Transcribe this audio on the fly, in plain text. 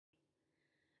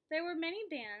There were many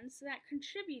bands that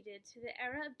contributed to the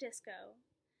era of disco,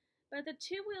 but the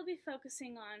two we'll be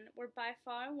focusing on were by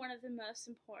far one of the most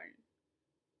important.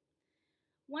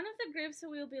 One of the groups that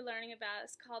we will be learning about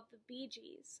is called the Bee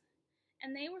Gees,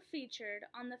 and they were featured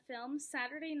on the film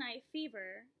Saturday Night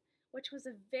Fever, which was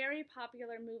a very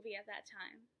popular movie at that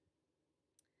time.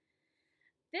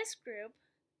 This group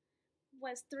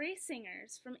was three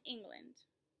singers from England.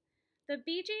 The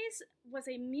Bee Gees was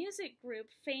a music group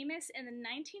famous in the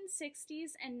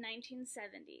 1960s and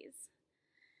 1970s.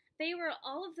 They wrote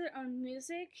all of their own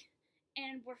music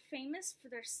and were famous for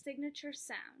their signature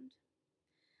sound.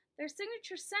 Their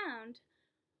signature sound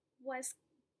was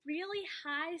really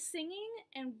high singing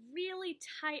and really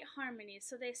tight harmonies,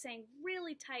 so they sang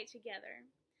really tight together.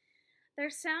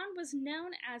 Their sound was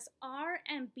known as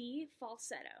R&B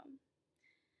falsetto.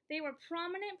 They were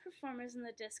prominent performers in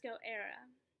the disco era.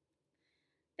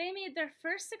 They made their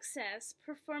first success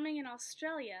performing in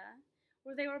Australia,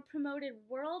 where they were promoted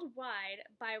worldwide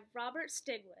by Robert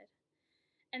Stigwood,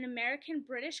 an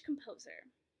American-British composer.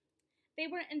 They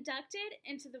were inducted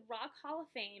into the Rock Hall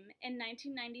of Fame in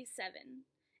 1997,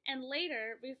 and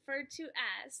later referred to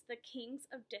as the Kings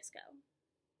of Disco.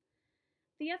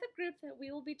 The other group that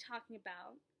we will be talking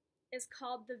about is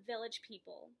called the Village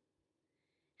People.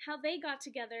 How they got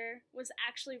together was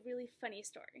actually a really funny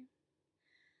story.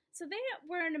 So they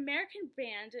were an American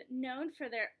band known for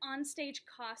their onstage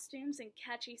costumes and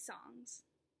catchy songs.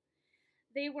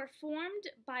 They were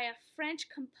formed by a French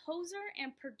composer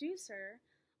and producer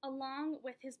along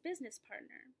with his business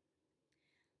partner.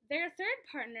 Their third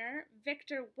partner,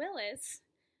 Victor Willis,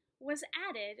 was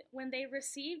added when they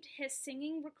received his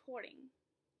singing recording.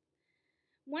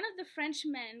 One of the French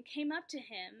men came up to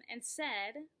him and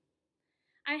said,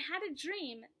 "I had a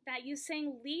dream that you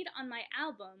sang lead on my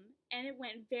album, and it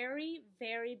went very,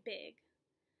 very big."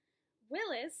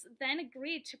 Willis then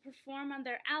agreed to perform on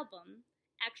their album,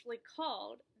 actually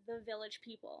called The Village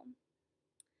People.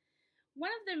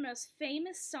 One of their most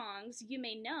famous songs you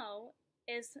may know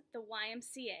is the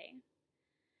YMCA.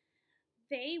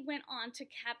 They went on to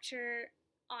capture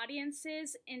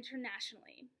audiences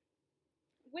internationally.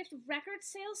 With record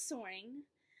sales soaring,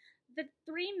 the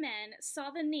three men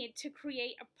saw the need to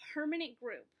create a permanent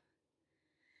group.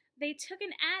 They took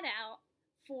an ad out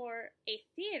for a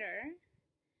theater,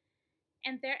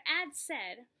 and their ad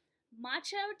said,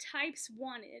 "Macho types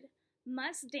wanted,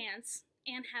 must dance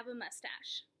and have a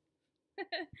mustache."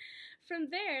 From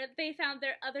there, they found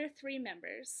their other three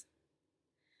members.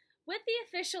 With the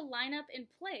official lineup in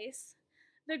place,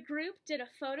 the group did a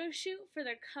photo shoot for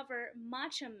their cover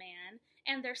Macho Man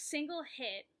and their single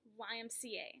hit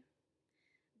YMCA.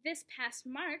 This past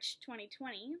March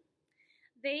 2020,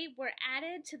 they were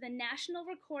added to the National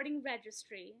Recording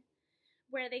Registry,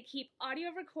 where they keep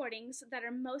audio recordings that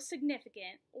are most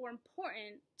significant or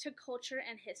important to culture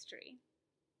and history.